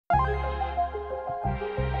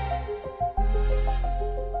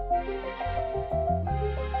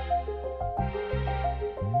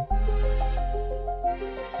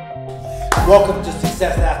Welcome to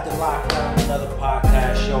Success After Lockdown, another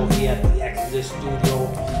podcast show here at the Exodus Studio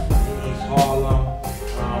in East Harlem.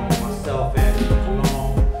 Myself, Anthony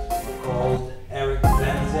Cologne, my co-host Eric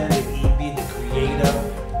Benson, the EB, the creator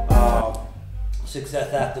of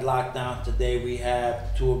Success After Lockdown. Today we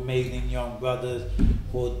have two amazing young brothers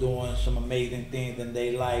who are doing some amazing things in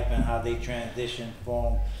their life and how they transition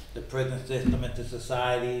from the prison system into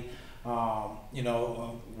society.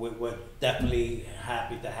 We're definitely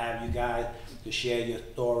happy to have you guys to share your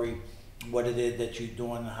story, what it is that you're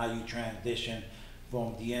doing and how you transition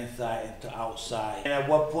from the inside into outside. And at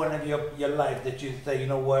what point of your life that you say, you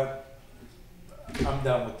know what, I'm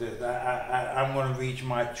done with this. I'm going to reach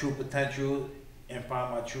my true potential and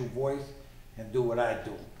find my true voice and do what I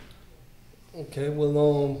do. Okay,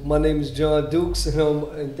 well, my name is John Dukes,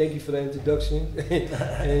 and thank you for the introduction,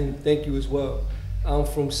 and thank you as well. I'm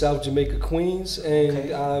from South Jamaica, Queens,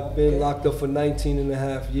 and I've been locked up for 19 and a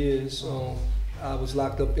half years. I was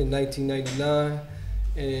locked up in 1999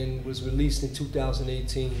 and was released in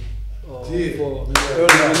 2018 for early release.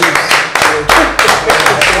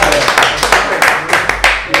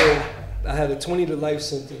 I had a 20 to life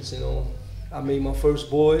sentence, and I made my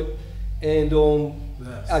first board, and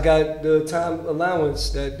I got the time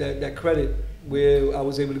allowance, that credit, where I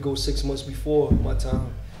was able to go 6 months before my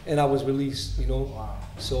time. And I was released, Wow.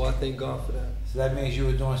 So I thank God for that. So that means you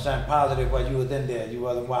were doing something positive while you was in there. You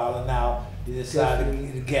wasn't wilding out. You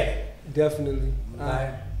decided to get it. Definitely.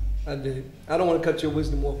 Right. I did. I don't want to cut your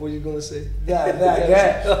wisdom off. What are you going to say? Yeah.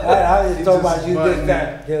 I was just talking about you did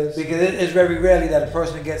that. Yes. Because it's very rarely that a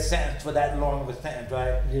person gets sentenced for that long of a sentence,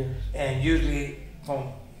 right? Yeah. And usually,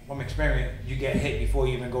 from experience, you get hit before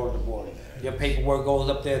you even go to the border. Your paperwork goes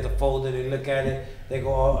up there, the folder, they look at it, they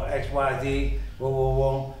go, oh, X, Y, Z,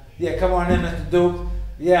 whoa. Yeah, come on in, Mr. Duke.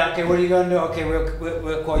 Yeah, okay, what are you gonna do? Okay,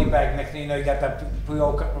 we'll call you back. Next thing you know, you got that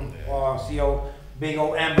CO, big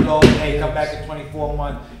old envelope. Hey, come back in 24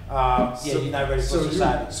 months. You're not ready for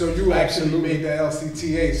society. So you actually made the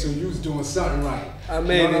LCTA, so you was doing something right. I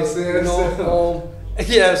made what I'm saying?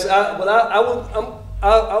 Yes, I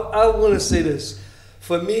want to say this.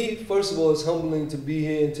 For me, first of all, it's humbling to be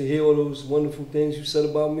here and to hear all those wonderful things you said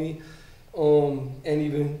about me. And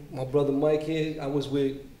even my brother Mike here, I was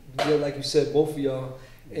with, like you said, both of y'all.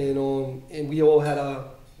 And we all had our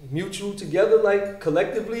mutual together, like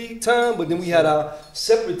collectively time, but then we had our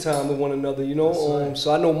separate time with one another, Right.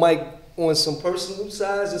 So I know Mike on some personal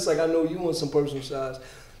sides, just like I know you on some personal sides.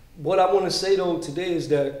 What I want to say though today is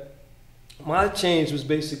that my change was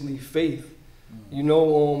basically faith.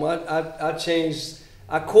 I changed.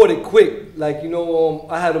 I caught it quick. Like,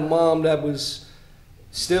 I had a mom that was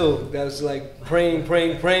like praying,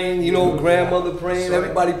 grandmother praying,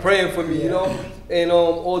 everybody praying for me, And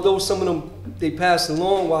although some of them, they passed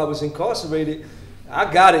along while I was incarcerated, I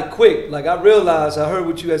got it quick. Like, I realized, I heard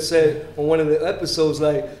what you had said on one of the episodes,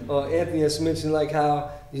 like Anthony has mentioned, like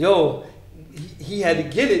how, he had to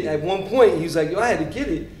get it at one point. He was like, I had to get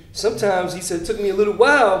it. Sometimes he said it took me a little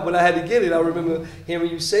while, but I had to get it. I remember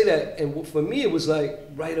hearing you say that. And for me, it was like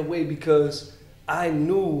right away because I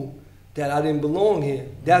knew that I didn't belong here.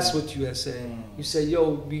 That's what you had said. You said,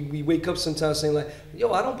 we wake up sometimes saying like,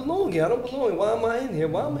 I don't belong here. I don't belong here. Why am I in here?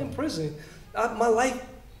 Why am I in prison? My life,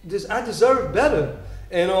 I deserve better.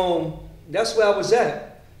 And that's where I was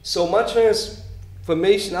at. So my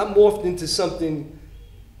transformation, I morphed into something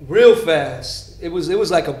real fast. It was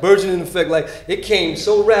like a burgeoning effect. Like, it came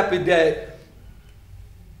so rapid that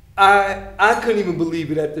I couldn't even believe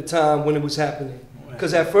it at the time when it was happening.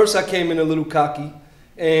 Because at first I came in a little cocky,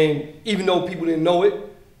 and even though people didn't know it,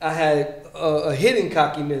 I had a hidden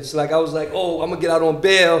cockiness. Like, I was like, I'm gonna get out on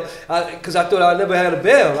bail, because I thought I never had a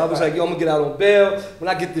bail. I was like, I'm gonna get out on bail. When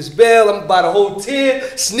I get this bail, I'm gonna buy the whole tin,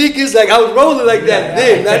 sneakers. Like, I was rolling like that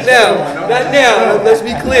then, not now. Let's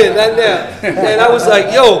be clear, not now. And I was like,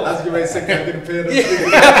 I was getting ready to say, can I get a pair of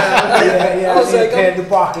sneakers? I was like, the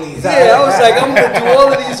Barclays. I was like, I'm gonna do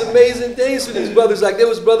all of these amazing things for these brothers. Like, there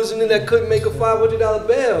was brothers in there that couldn't make a $500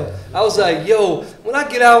 bail. I was like, when I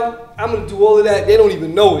get out, I'm gonna do all of that. They don't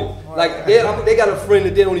even know it. Like, they got a friend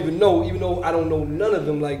that they don't even know, even though I don't know none of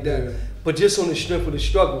them like that. Yeah. But just on the strength of the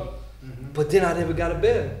struggle. Mm-hmm. But then I never got a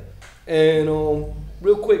bail. And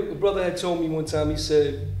real quick, a brother had told me one time, he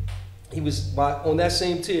said, he was on that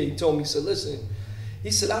same tier, he told me, he said, listen, he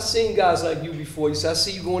said, I've seen guys like you before. He said, I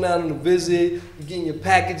see you going out on a visit, you're getting your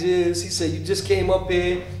packages. He said, you just came up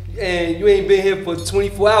here and you ain't been here for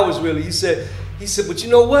 24 hours really. He said, but you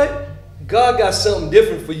know what? God got something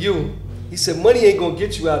different for you. He said, money ain't gonna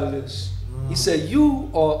get you out of this. He said, you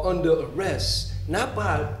are under arrest, not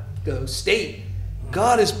by the state,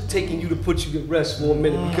 God is taking you to put you to rest for a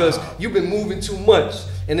minute because you've been moving too much.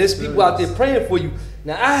 And there's people out there praying for you.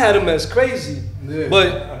 Now, I had them as crazy,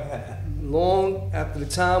 but long after the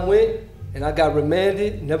time went and I got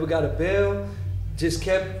remanded, never got a bail, just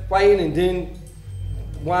kept fighting and then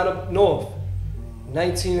wound up north.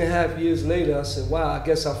 19 and a half years later, I said, wow, I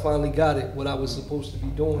guess I finally got it, what I was supposed to be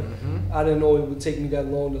doing. I didn't know it would take me that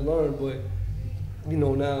long to learn, but you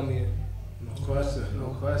know, now I'm here.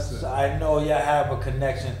 No question. So I know y'all have a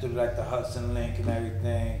connection through like the Hudson Link and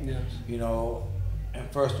everything. Yes. You know, and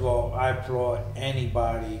first of all, I applaud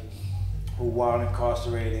anybody who, while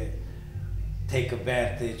incarcerated, take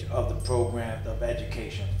advantage of the programs of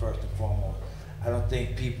education first and foremost. I don't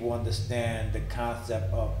think people understand the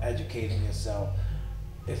concept of educating yourself.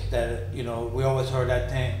 It's that, you know, we always heard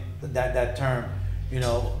that thing, that term, you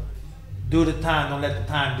know, do the time, don't let the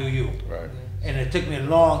time do you. Right. And it took me a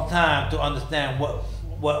long time to understand what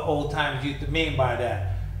old timers used to mean by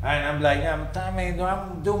that. And I'm like, yeah, I'm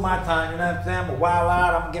gonna do my time, you know what I'm saying? I'm gonna wild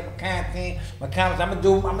out, I'm gonna get my canteen, my comments, I'm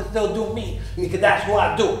gonna still do me, because that's what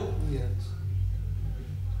I do. Yes.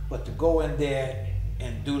 But to go in there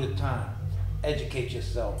and do the time, educate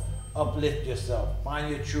yourself, uplift yourself, find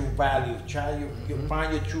your true values,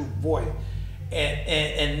 find your true voice,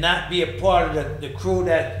 and not be a part of the crew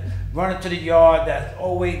that running to the yard, that's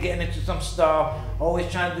always getting into some stuff, always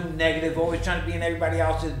trying to do negative, always trying to be in everybody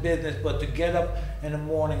else's business, but to get up in the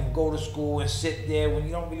morning and go to school and sit there when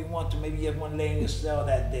you don't really want to, maybe you have one lay in your cell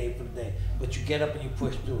that day for the day, but you get up and you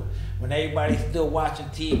push through it. When everybody's still watching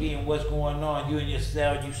TV and what's going on, you in your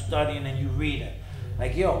cell, you studying and you reading.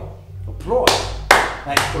 Like, yo, applause.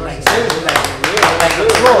 Like seriously, like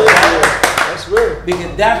applause. That's real.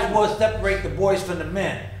 Because that's what separates the boys from the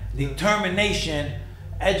men. Determination,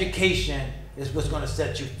 education is what's going to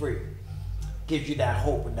set you free. Gives you that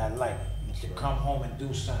hope and that light to come home and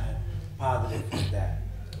do something positive with that.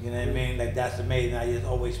 You know what I mean? Like, that's amazing. I just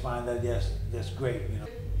always find that that's great. You know.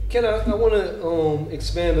 Ken, I want to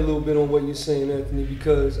expand a little bit on what you're saying, Anthony,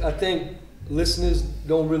 because I think listeners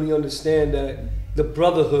don't really understand that the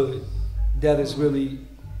brotherhood that is really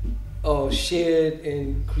shared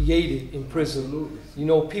and created in prison. Absolutely. You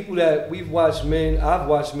know, people that we've watched men, I've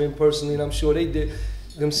watched men personally, and I'm sure they did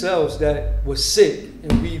themselves, that were sick,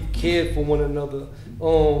 and we've cared for one another.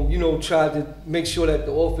 You know, tried to make sure that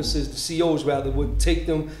the officers, the COs rather, would take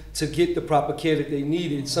them to get the proper care that they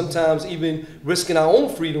needed. Sometimes even risking our own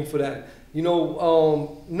freedom for that. You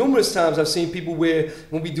know, numerous times I've seen people where,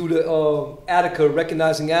 when we do the Attica,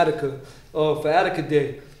 recognizing Attica, for Attica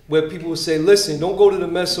Day, where people will say, listen, don't go to the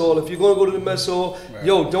mess hall. If you're going to go to the mess hall, right,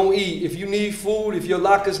 yo, don't eat. If you need food, if your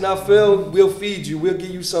locker's not filled, we'll feed you. We'll give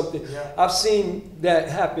you something. Yeah. I've seen that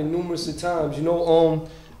happen numerous of times. You know,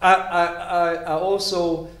 I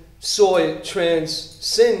also saw it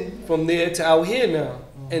transcend from there to out here now.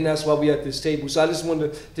 Mm-hmm. And that's why we're at this table. So I just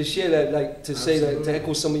wanted to share that, like, to say that, to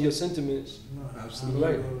echo some of your sentiments. No,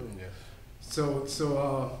 absolutely. Right. Yeah.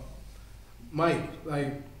 So, Mike,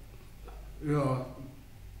 like, you know,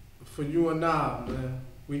 for you and I, man,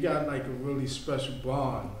 we got like a really special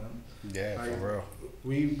bond, man. Yeah, like, for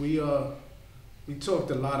real. We talked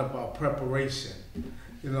a lot about preparation,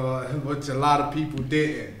 you know, which a lot of people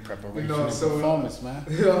didn't. Preparation, you know, and performance, man.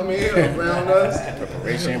 You know what I mean? Around us.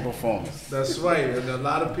 Preparation and performance. That's right. And a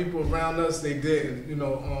lot of people around us, they didn't, you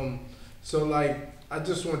know. So like, I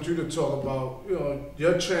just want you to talk about, you know,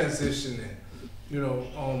 your transitioning, you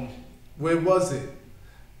know, where was it?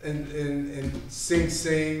 In Sing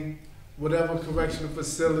Sing, whatever correctional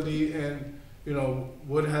facility, and you know,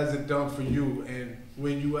 what has it done for you, and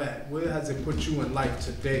where you at? Where has it put you in life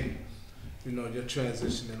today? You know, your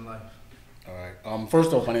transition in life. All right.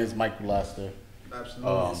 First off, my name is Mike Blaster.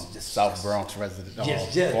 Absolutely. South Bronx resident. I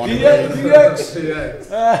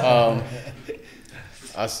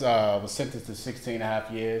was sentenced to 16 and a half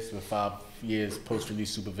years with 5 years post-release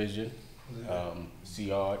supervision.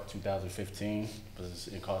 CR 2015, was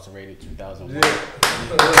incarcerated 2001.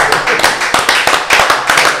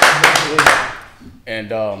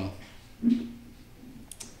 And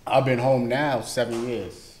I've been home now 7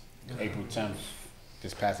 years. April 10th,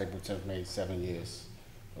 this past April 10th made 7 years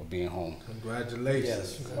of being home.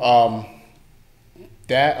 Congratulations.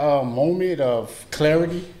 That moment of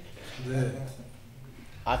clarity, yeah.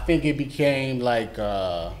 I think it became like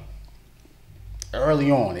early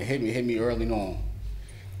on. It hit me early on.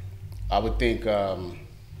 I would think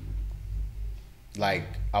like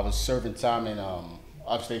I was serving time in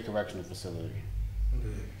upstate correctional facility,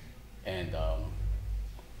 and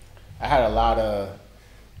I had a lot of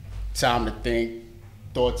time to think,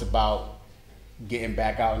 thoughts about getting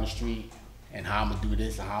back out in the street, and how I'm gonna do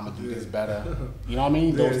this and how I'm gonna do this better. You know what I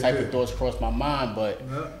mean? Those type of thoughts crossed my mind, but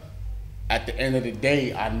at the end of the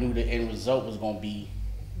day, I knew the end result was gonna be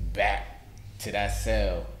back to that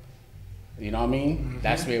cell. You know what I mean?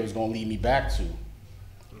 That's where it was gonna lead me back to.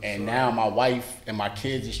 And now my wife and my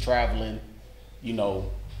kids is traveling, you know,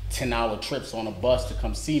 10-hour trips on a bus to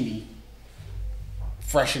come see me,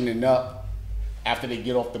 freshening up after they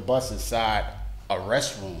get off the bus inside a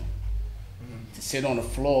restroom, to sit on the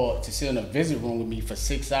floor, to sit in a visit room with me for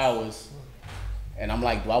 6 hours. And I'm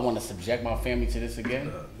like, do I want to subject my family to this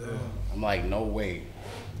again? I'm like, no way.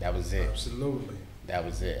 That was it. Absolutely. That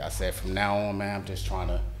was it. I said, from now on, man, I'm just trying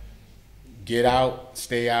to get out,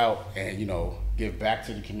 stay out, and, you know, give back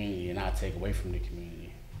to the community and not take away from the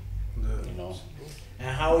community. You know? And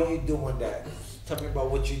how are you doing that? Tell me about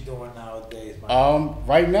what you're doing nowadays, man.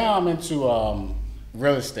 Right now I'm into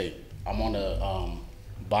real estate. I'm on the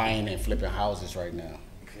buying and flipping houses right now.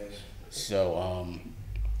 Okay. So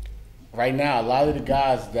right now, a lot of the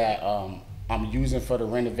guys that I'm using for the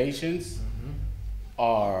renovations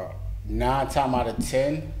are 9 times out of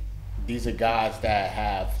 10. These are guys that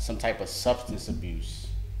have some type of substance abuse,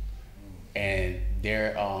 and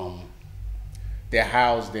they're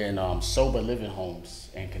housed in sober living homes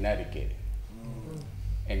in Connecticut.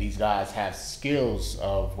 And these guys have skills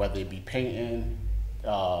of whether it be painting,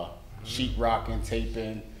 sheetrocking,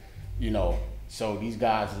 taping, you know. So these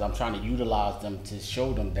guys, I'm trying to utilize them to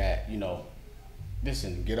show them that, you know,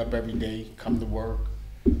 listen, get up every day, come to work,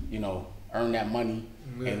 you know, earn that money,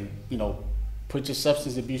 and, you know, put your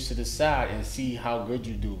substance abuse to the side and see how good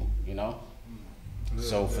you do, you know.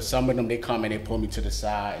 So for some of them, they come and they pull me to the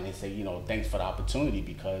side and they say, you know, thanks for the opportunity,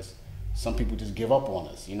 because some people just give up on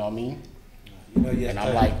us, you know what I mean? You know, And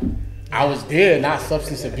I'm like, I was there, not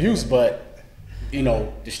substance abuse, but, you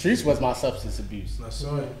know, the streets was my substance abuse. That's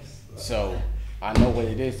right. So I know what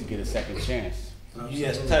it is to get a second chance. You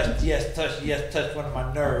just touched one of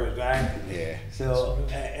my nerves, right? Yeah. So,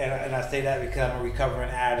 and I say that because I'm a recovering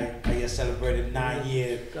addict. I just celebrated 9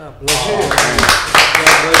 years. God bless you.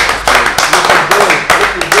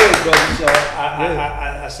 Looking good, brother. So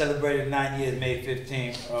I celebrated 9 years, May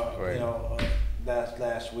 15th, Right. you know,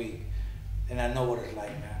 last week. And I know what it's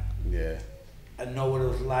like, man. Yeah. I know what it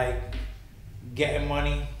was like getting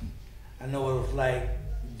money. I know what it was like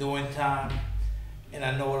doing time. And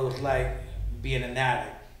I know what it was like being an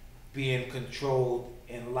addict, being controlled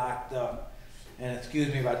and locked up. And excuse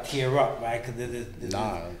me if I tear up, right? Because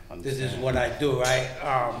this is what I do, right?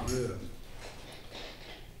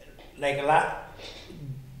 Like a lot,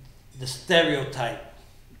 the stereotype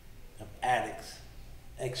of addicts,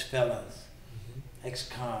 ex-felons,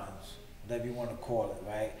 ex-cons, whatever you want to call it,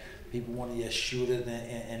 right? People want to just shoot us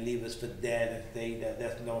and leave us for dead and say that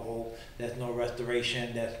there's no hope, there's no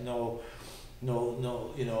restoration, there's no, you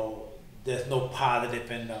know, there's no positive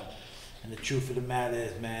in them. And the truth of the matter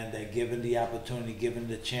is, man, that given the opportunity, given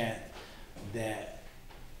the chance, that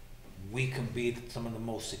we can be some of the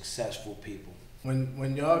most successful people.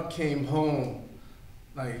 When y'all came home,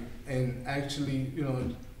 like, and actually, you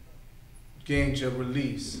know, gained your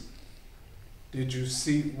release,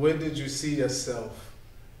 where did you see yourself,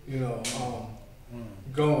 you know,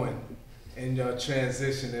 going in your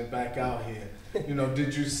transitioning back out here? You know,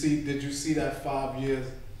 did you see that 5 years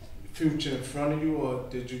future in front of you, or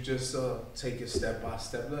did you just take it step by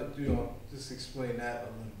step? You know, just explain that a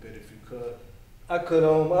little bit if you could. I could I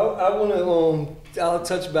want to I'll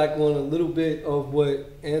touch back on a little bit of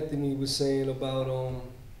what Anthony was saying about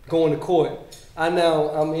going to court. I'm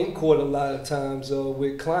in court a lot of times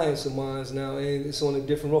with clients of mine now, and it's on a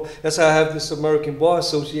different role. That's how I have this American Bar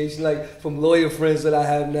Association, like from lawyer friends that I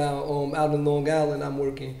have now out in Long Island. I'm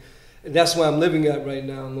working. And that's where I'm living at right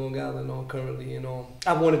now in Long Island currently. And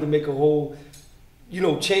I wanted to make a whole, you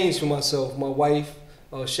know, change for myself. My wife,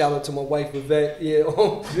 shout out to my wife, Yvette. Yeah,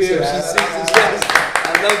 so she sees this.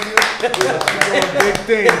 I love you. You're doing big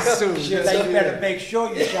things too. You better make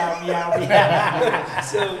sure you shout me out.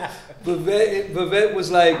 So Yvette was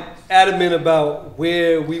like adamant about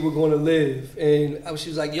where we were going to live. And she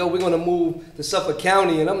was like, yo, we're going to move to Suffolk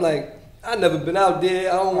County. And I'm like, I've never been out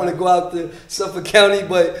there. I don't want to go out to Suffolk County,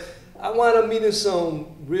 but I wound up meeting some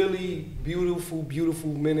really beautiful, beautiful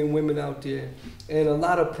men and women out there. And a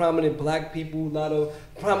lot of prominent black people, a lot of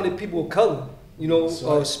prominent people of color, you know,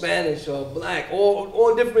 Spanish or black,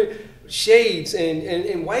 all different shades,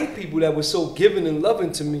 and white people that were so giving and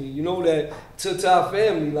loving to me, you know, that to our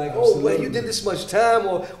family, like, oh, well, you did this much time,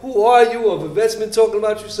 or who are you, or Yvette's been talking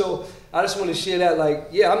about you. So I just want to share that, like,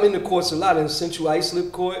 yeah, I'm in the courts a lot, in Central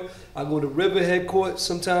Islip Court. I go to Riverhead Court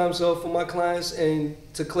sometimes for my clients. And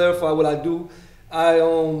to clarify what I do,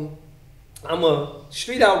 I'm a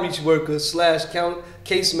street outreach worker /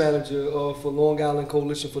 case manager for Long Island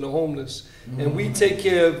Coalition for the Homeless. And we take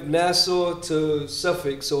care of Nassau to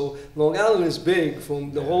Suffolk. So Long Island is big.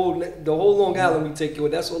 From the whole Long Island we take care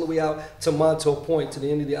of. That's all the way out to Montauk Point, to the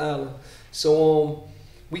end of the island. So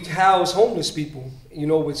we house homeless people,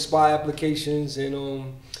 with SPY applications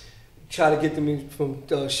and try to get them in from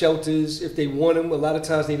shelters if they want them. A lot of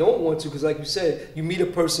times they don't want to, because like you said, you meet a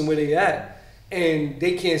person where they at. And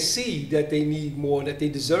they can't see that they need more, that they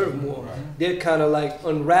deserve more. Right. They're kind of like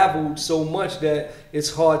unraveled so much that it's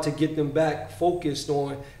hard to get them back focused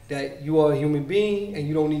on that you are a human being and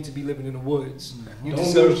you don't need to be living in the woods. You don't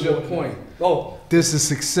deserve lose your point. Oh, this is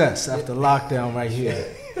success after lockdown right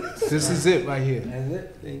here. This is it right here. That's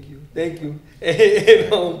it. Thank you.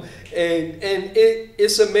 And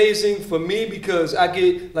it's amazing for me because I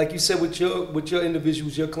get, like you said, with your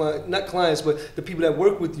individuals, your client, not clients, but the people that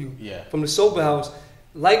work with you from the sober house.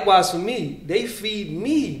 Likewise for me, they feed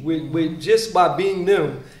me with just by being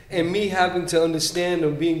them and me having to understand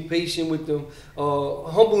them, being patient with them,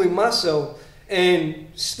 humbling myself. And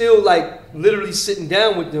still, like, literally sitting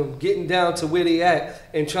down with them, getting down to where they at,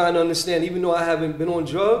 and trying to understand. Even though I haven't been on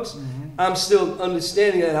drugs, I'm still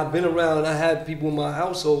understanding that I've been around. I had people in my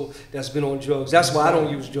household that's been on drugs. That's why I don't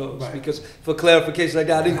use drugs. Right. Because for clarification, like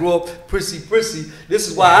that, I didn't grow up prissy. This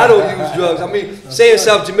is why I don't use drugs. I mean, saying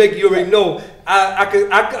South Jamaica, you already know.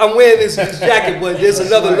 I'm wearing this jacket, but there's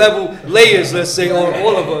another layers, let's say, on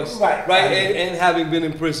all of us, right? And having been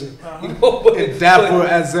in prison, but, dapper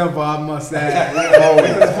as ever, I must add.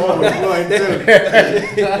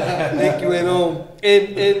 Thank you, and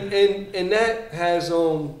that has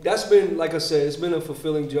that's been, like I said, it's been a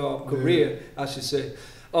fulfilling career, I should say.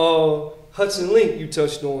 Hudson Link, you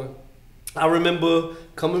touched on. I remember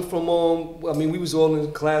coming from we was all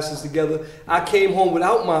in classes together. I came home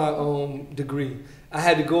without my degree.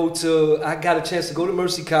 I got a chance to go to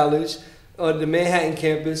Mercy College, the Manhattan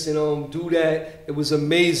campus, and do that. It was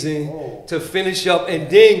amazing to finish up, and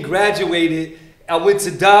then graduated. I went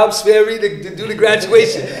to Dobbs Ferry to do the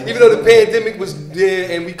graduation, even though the pandemic was there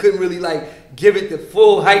and we couldn't really give it the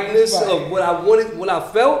full hypeness of what I wanted, what I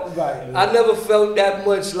felt. I never felt that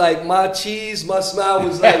much like my smile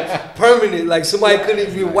was permanent, like somebody couldn't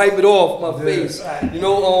even wipe it off my face.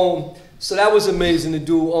 So that was amazing to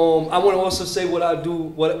do. I want to also say what I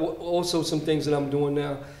do, also some things that I'm doing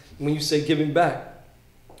now. When you say giving back,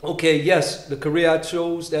 okay, yes, the career I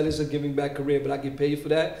chose, that is a giving back career, but I get paid for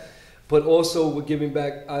that. But also with giving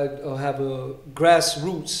back, I have a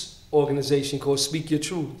grassroots organization called Speak Your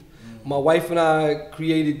Truth. My wife and I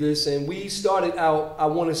created this, and we started out, I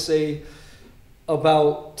want to say,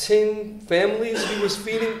 about 10 families we was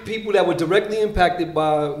feeding, people that were directly impacted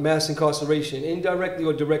by mass incarceration, indirectly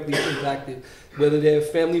or directly impacted, whether their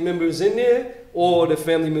family members in there or the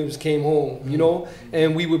family members came home,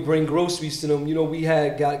 and we would bring groceries to them. We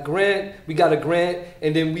got a grant,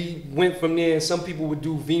 and then we went from there, and some people would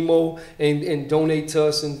do Vimo and donate to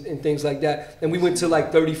us and things like that. And we went to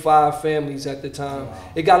 35 families at the time.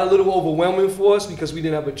 Wow. It got a little overwhelming for us because we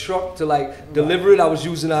didn't have a truck to deliver it. I was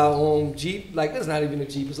using our own Jeep. It's not even a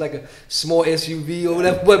Jeep, it's like a small SUV or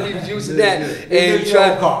whatever, but we was using that and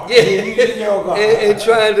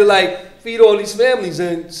trying to feed all these families.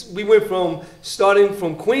 And we went from starting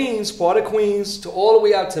from Queens, part of Queens, to all the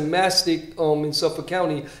way out to Mastic in Suffolk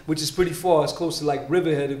County, which is pretty far. It's close to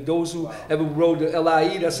Riverhead. If those who ever rode the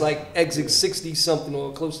LIE, that's exit 60 something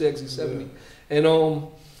or close to exit 70. And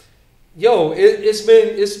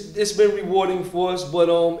it's been rewarding for us, but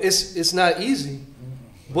it's not easy.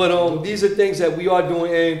 But these are things that we are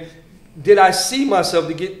doing. And did I see myself,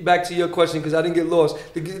 to get back to your question, because I didn't get lost,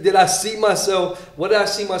 did I see myself, what did I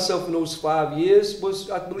see myself in those 5 years,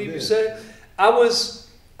 I believe you said? I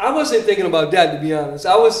wasn't thinking about that, to be honest.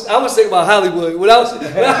 I was thinking about Hollywood.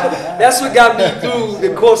 That's what got me through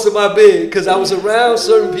the course of my bid, because I was around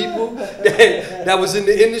certain people that was in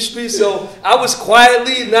the industry. So I was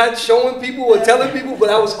quietly not showing people or telling people, but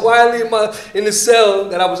I was quietly in the cell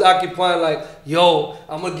that I was occupying. Yo,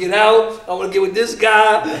 I'm gonna get out. I'm gonna get with this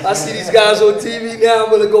guy. I see these guys on TV now.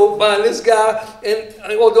 I'm gonna go find this guy. And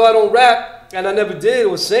although I don't rap, and I never did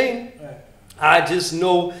or sing, I just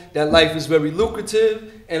know that life is very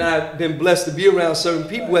lucrative, and I've been blessed to be around certain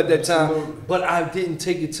people at that time. But I didn't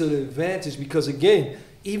take it to the advantage because, again,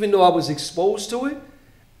 even though I was exposed to it,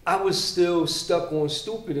 I was still stuck on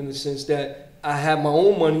stupid in the sense that I had my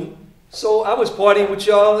own money. So I was partying with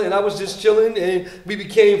y'all, and I was just chilling, and we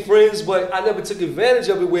became friends, but I never took advantage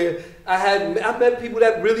of it where I met people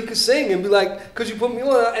that really could sing and be like, could you put me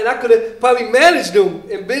on? And I could have probably managed them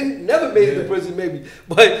and never made it to prison maybe.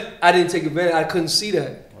 But I didn't take advantage. I couldn't see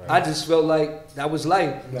that. I just felt like that was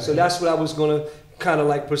life. Right. So that's what I was gonna kind of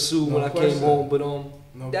like pursue when I came home. But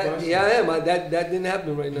yeah, I am. That didn't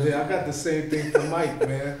happen right now. Yeah, I got the same thing for Mike,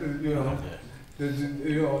 man.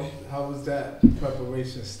 You know, how was that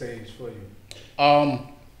preparation stage for you? I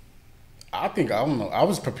don't know. I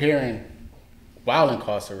was preparing while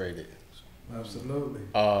incarcerated. Absolutely.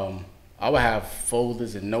 I would have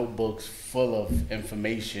folders and notebooks full of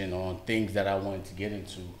information on things that I wanted to get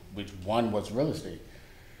into, which one was real estate.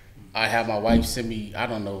 I had my wife send me, I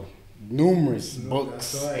don't know, numerous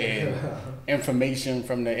books and information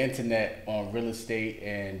from the internet on real estate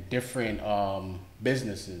and different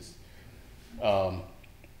businesses.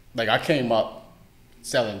 Like I came up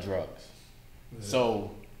selling drugs. Yeah.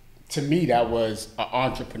 So to me, that was an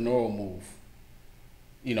entrepreneurial move.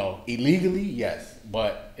 You know, illegally, yes,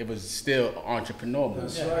 but it was still an entrepreneurial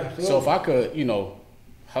move. That's right. So if I could,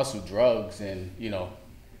 hustle drugs and,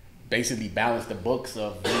 basically balance the books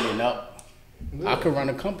of bringing up, I could run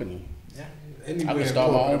a company. Yeah. I could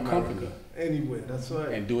start my own company. Anywhere, that's right.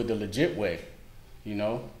 And do it the legit way,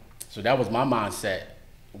 So that was my mindset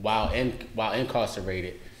while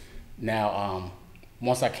incarcerated. Now,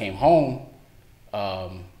 once I came home,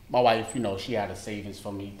 my wife, she had a savings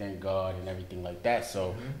for me, thank God, and everything like that.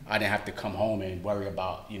 So I didn't have to come home and worry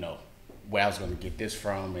about, where I was going to get this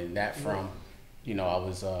from and that from. I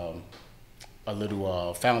was a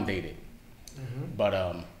little foundated. But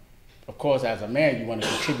of course, as a man, you want to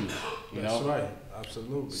contribute. That's right,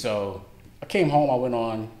 absolutely. So I came home. I went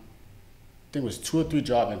on, I think it was 2 or 3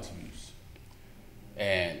 job interviews,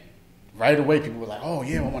 and right away people were like, "Oh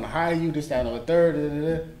yeah, I want to hire you." This, that, and the third. Da,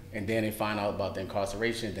 da, da. And then they find out about the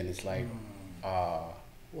incarceration. Then it's like,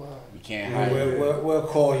 we can't hire you. We'll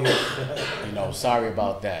call you. Sorry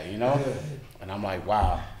about that. And I'm like,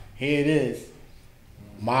 wow, here it is.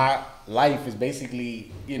 My life is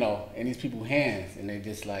basically, in these people's hands, and they're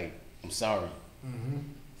just like, I'm sorry.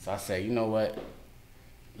 So I say, you know what?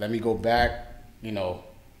 Let me go back,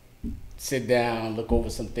 sit down, look over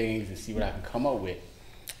some things, and see what I can come up with.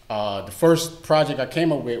 The first project I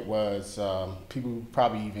came up with was people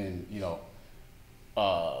probably even,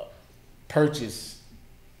 purchase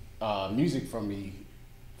music from me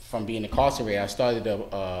from being incarcerated. I started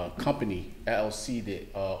a company, LLC, the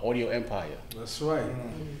Audio Empire. That's right.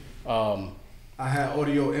 I had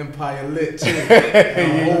Audio Empire lit too.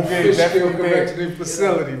 Definitely correctional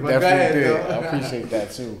facility. But definitely did. I appreciate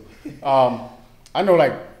that too. I know,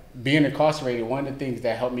 like, being incarcerated, one of the things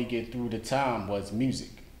that helped me get through the time was music.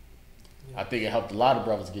 I think it helped a lot of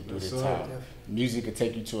brothers get through this time. Definitely. Music could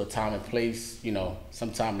take you to a time and place,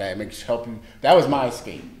 sometimes that makes help you. That was my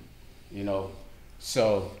escape,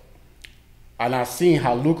 So, and I seen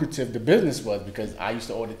how lucrative the business was because I used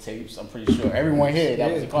to order tapes. I'm pretty sure everyone here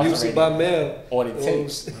that was incarcerated music by mail ordered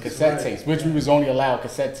tapes, cassette tapes, which we was only allowed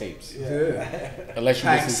cassette tapes. Yeah. Unless you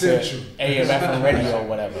listen to AM, FM radio or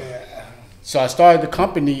whatever. Yeah. So I started the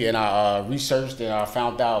company and I researched and I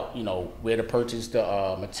found out, where to purchase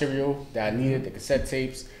the material that I needed, the cassette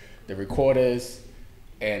tapes, the recorders,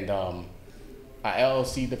 and I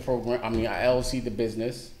LLC'd the program. I LLC'd the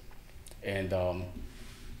business, and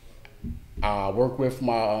I worked with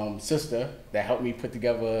my sister that helped me put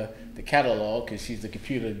together the catalog because she's a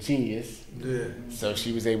computer genius. Yeah. So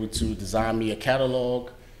she was able to design me a catalog,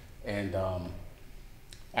 and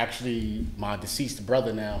actually, my deceased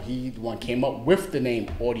brother now, he the one came up with the name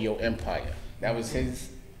Audio Empire. That was his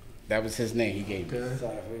name he gave me.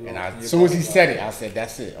 And as soon as he said it, I said,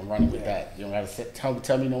 that's it. I'm running with that. You don't got to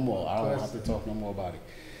tell me no more. I don't have to talk no more about it.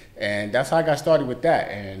 And that's how I got started with that.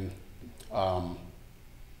 And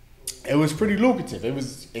it was pretty lucrative.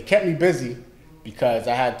 It kept me busy because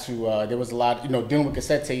I had to, there was a lot, dealing with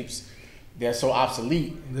cassette tapes, they're so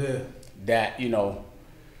obsolete that,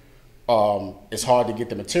 it's hard to get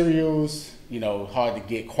the materials, hard to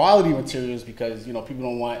get quality materials because, people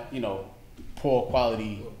don't want, poor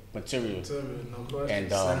quality material. No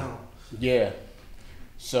question. And yeah.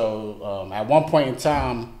 So at one point in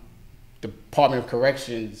time, the Department of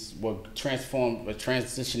Corrections were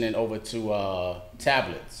transitioning over to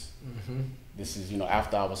tablets. This is,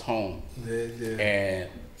 after I was home. And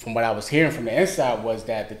from what I was hearing from the inside was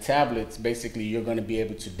that the tablets, basically you're going to be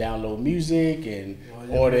able to download music and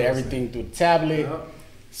order everything through the tablet. Yep.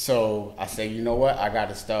 So I said, you know what? I got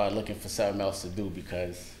to start looking for something else to do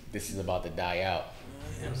because this is about to die out.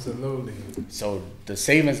 Absolutely. So the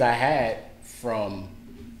savings I had from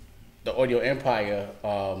the Audio Empire,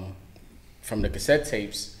 from the cassette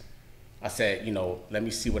tapes, I said, let me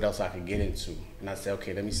see what else I can get into. And I said,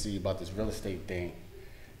 okay, let me see about this real estate thing.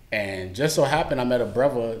 And just so happened, I met a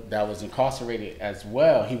brother that was incarcerated as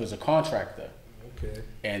well. He was a contractor. Okay.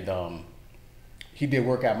 And he did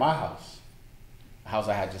work at my house, a house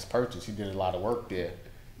I had just purchased. He did a lot of work there,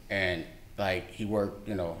 and like he worked,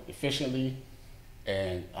 you know, efficiently,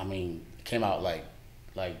 and I mean, it came out like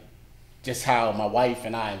just how my wife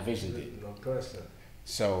and I envisioned it. No question.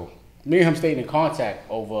 So me and him stayed in contact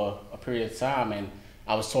over a period of time, and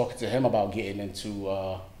I was talking to him about getting into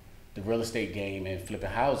the real estate game and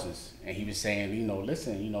flipping houses, and he was saying, you know,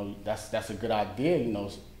 listen, you know, that's a good idea, you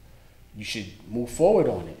know, you should move forward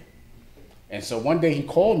on it. And so one day he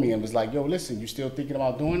called me and was like, yo, listen, you still thinking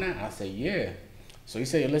about doing that? I said, yeah. So he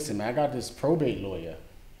said, listen, man, I got this probate lawyer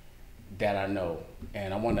that I know,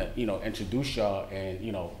 and I want to, you know, introduce y'all, and,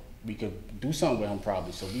 you know, we could do something with him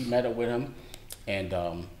probably. So we met up with him, and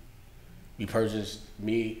I purchased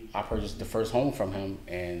the first home from him,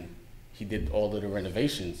 and he did all of the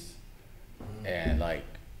renovations, and like,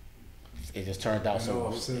 it just turned out it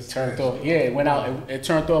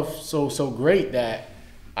turned off so great that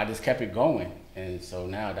I just kept it going, and so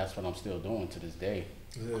now that's what I'm still doing to this day.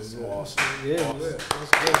 That's awesome. Yeah, that's good.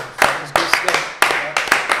 That's good stuff.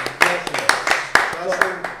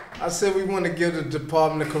 I said we want to give the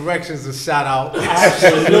Department of Corrections a shout out.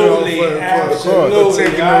 Absolutely, for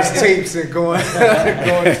taking those tapes and going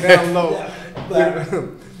down low.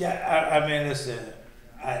 I mean, listen,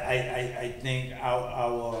 I think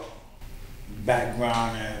our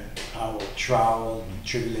background and our trials and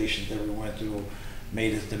tribulations that we went through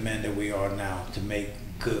made us the men that we are now, to make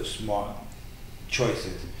good, smart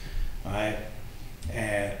choices, all right?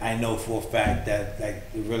 And I know for a fact that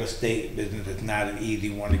like the real estate business is not an easy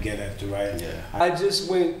one to get into, right? Yeah. I just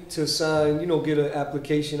went to sign, you know, get an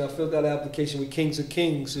application. I filled out an application with Kings of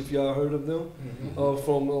Kings, if y'all heard of them,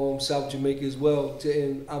 from South Jamaica as well.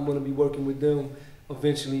 And I'm going to be working with them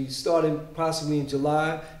eventually, starting possibly in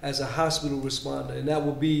July as a hospital responder, and that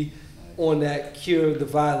will be on that cure the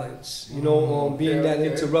violence, you know, being that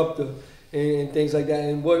interrupter and things like that.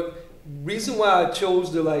 And what reason why I chose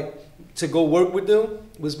to go work with them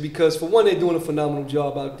was because, for one, they're doing a phenomenal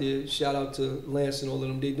job out there. Shout out to Lance and all of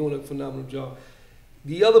them. They're doing a phenomenal job.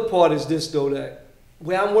 The other part is this, though, that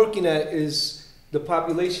where I'm working at is the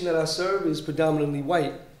population that I serve is predominantly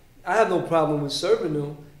white. I have no problem with serving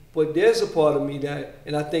them, but there's a part of me that,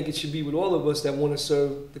 and I think it should be with all of us, that want to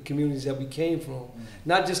serve the communities that we came from.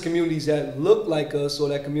 Not just communities that look like us or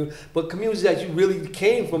that community, but communities that you really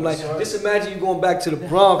came from. Like, just imagine you going back to the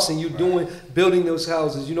Bronx and you're building those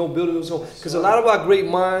houses, you know, building those homes. Because a lot of our great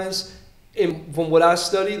minds, from what I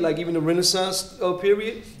studied, like even the Renaissance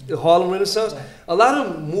period, the Harlem Renaissance, a lot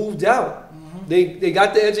of them moved out. They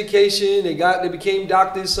got the education, they became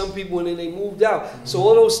doctors, some people, and then they moved out. So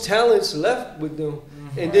all those talents left with them.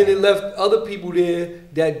 And then it left other people there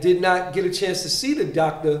that did not get a chance to see the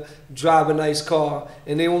doctor drive a nice car,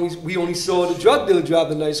 and we only saw the drug dealer drive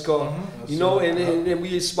the nice car, you know, and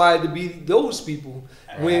we aspired to be those people.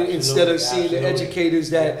 When instead of seeing the educators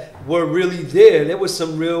that were really there was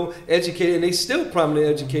some real educators, and they still prominent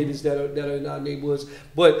educators that are in our neighborhoods,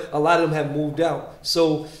 but a lot of them have moved out.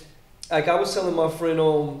 So, like I was telling my friend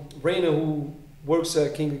Raina, who works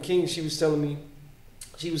at King of Kings, she was telling me,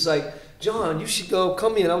 she was like, John, you should go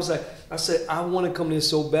come in. I said, I want to come in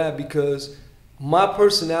so bad because my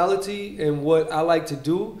personality and what I like to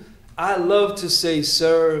do, I love to say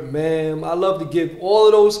sir, ma'am. I love to give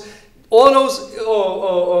all those, what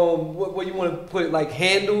you want to put, like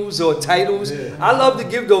handles or titles. Yeah. I love to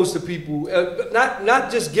give those to people,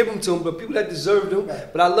 not just give them to them, but people that deserve them.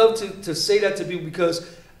 Right. But I love to say that to people because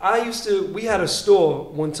we had a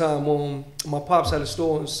store one time. My pops had a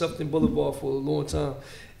store on Sufton Boulevard for a long time.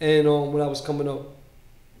 And when I was coming up,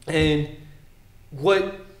 and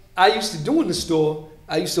what I used to do in the store,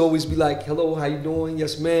 I used to always be like, hello, how you doing?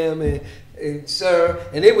 Yes, ma'am, and sir.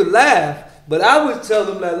 And they would laugh, but I would tell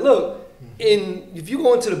them that, look, if you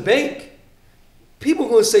go into the bank, people are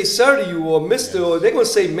going to say sir to you or mister, or they're going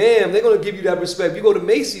to say ma'am. They're going to give you that respect. If you go to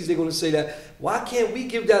Macy's, they're going to say that. Why can't we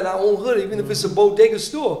give that in our own hood, even if it's a bodega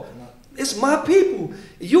store? It's my people.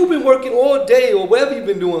 You've been working all day or whatever you've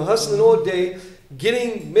been doing, hustling all day,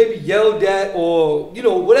 getting maybe yelled at or, you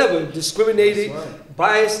know, whatever, discriminated,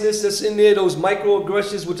 biasness that's in there, those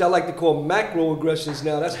microaggressions, which I like to call macroaggressions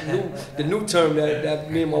now. That's the new term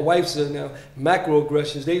that me and my wife said now,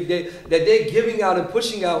 macroaggressions. That they're giving out and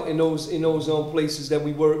pushing out in those places that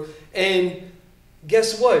we work. And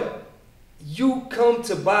guess what? You come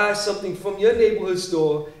to buy something from your neighborhood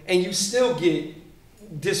store and you still get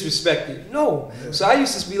disrespected. No. So I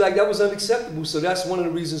used to be like, that was unacceptable. So that's one of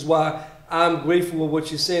the reasons why I'm grateful for what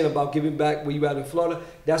you're saying about giving back where you at in Florida.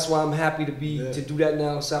 That's why I'm happy to do that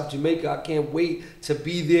now in South Jamaica. I can't wait to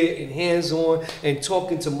be there and hands-on and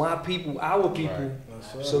talking to my people, our people.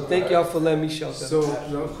 Right. So thank y'all for letting me shout that. So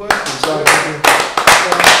no question. Sorry.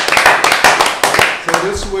 So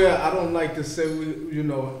this is where I don't like to say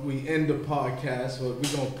we end the podcast, but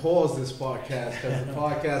we're gonna pause this podcast because the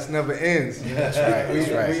podcast never ends. That's right.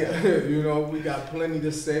 We got plenty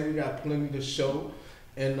to say, we got plenty to show,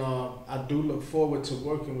 and I do look forward to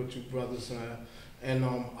working with you, brothers, man. And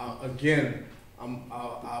I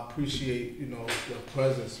appreciate your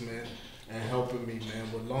presence, man, and helping me,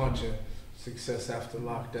 man, with launching Success After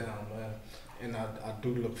Lockdown, man. And I do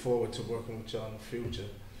look forward to working with y'all in the future.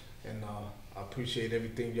 And I appreciate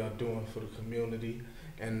everything y'all doing for the community.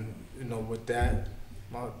 And with that,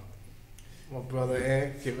 my brother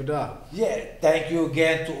Ed, give it up. Yeah, thank you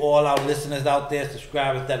again to all our listeners out there,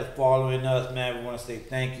 subscribers that are following us, man. We want to say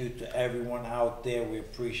thank you to everyone out there. We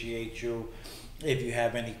appreciate you. If you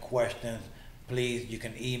have any questions, please, you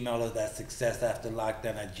can email us at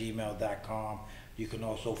successafterlockdown@gmail.com. You can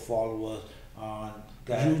also follow us on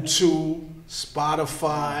YouTube,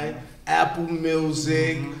 Spotify, Apple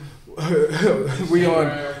Music. We on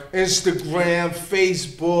Instagram,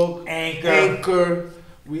 Facebook, Anchor.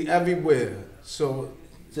 We everywhere. So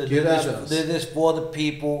get at us. This is for the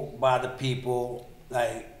people, by the people.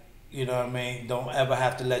 Like, you know what I mean? Don't ever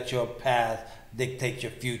have to let your past dictate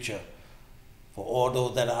your future. For all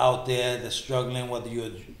those that are out there that's struggling, whether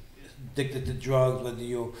you're addicted to drugs, whether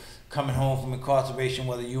you're coming home from incarceration,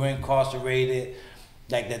 whether you're incarcerated,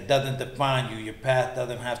 like that doesn't define you. Your past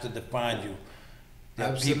doesn't have to define you.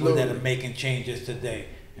 There are people that are making changes today,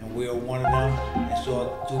 and we are one of them. And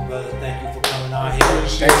so, two brothers, thank you for coming out here.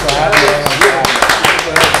 Thanks for having us.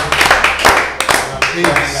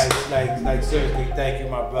 Like seriously, thank you,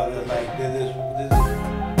 my brother. Like this is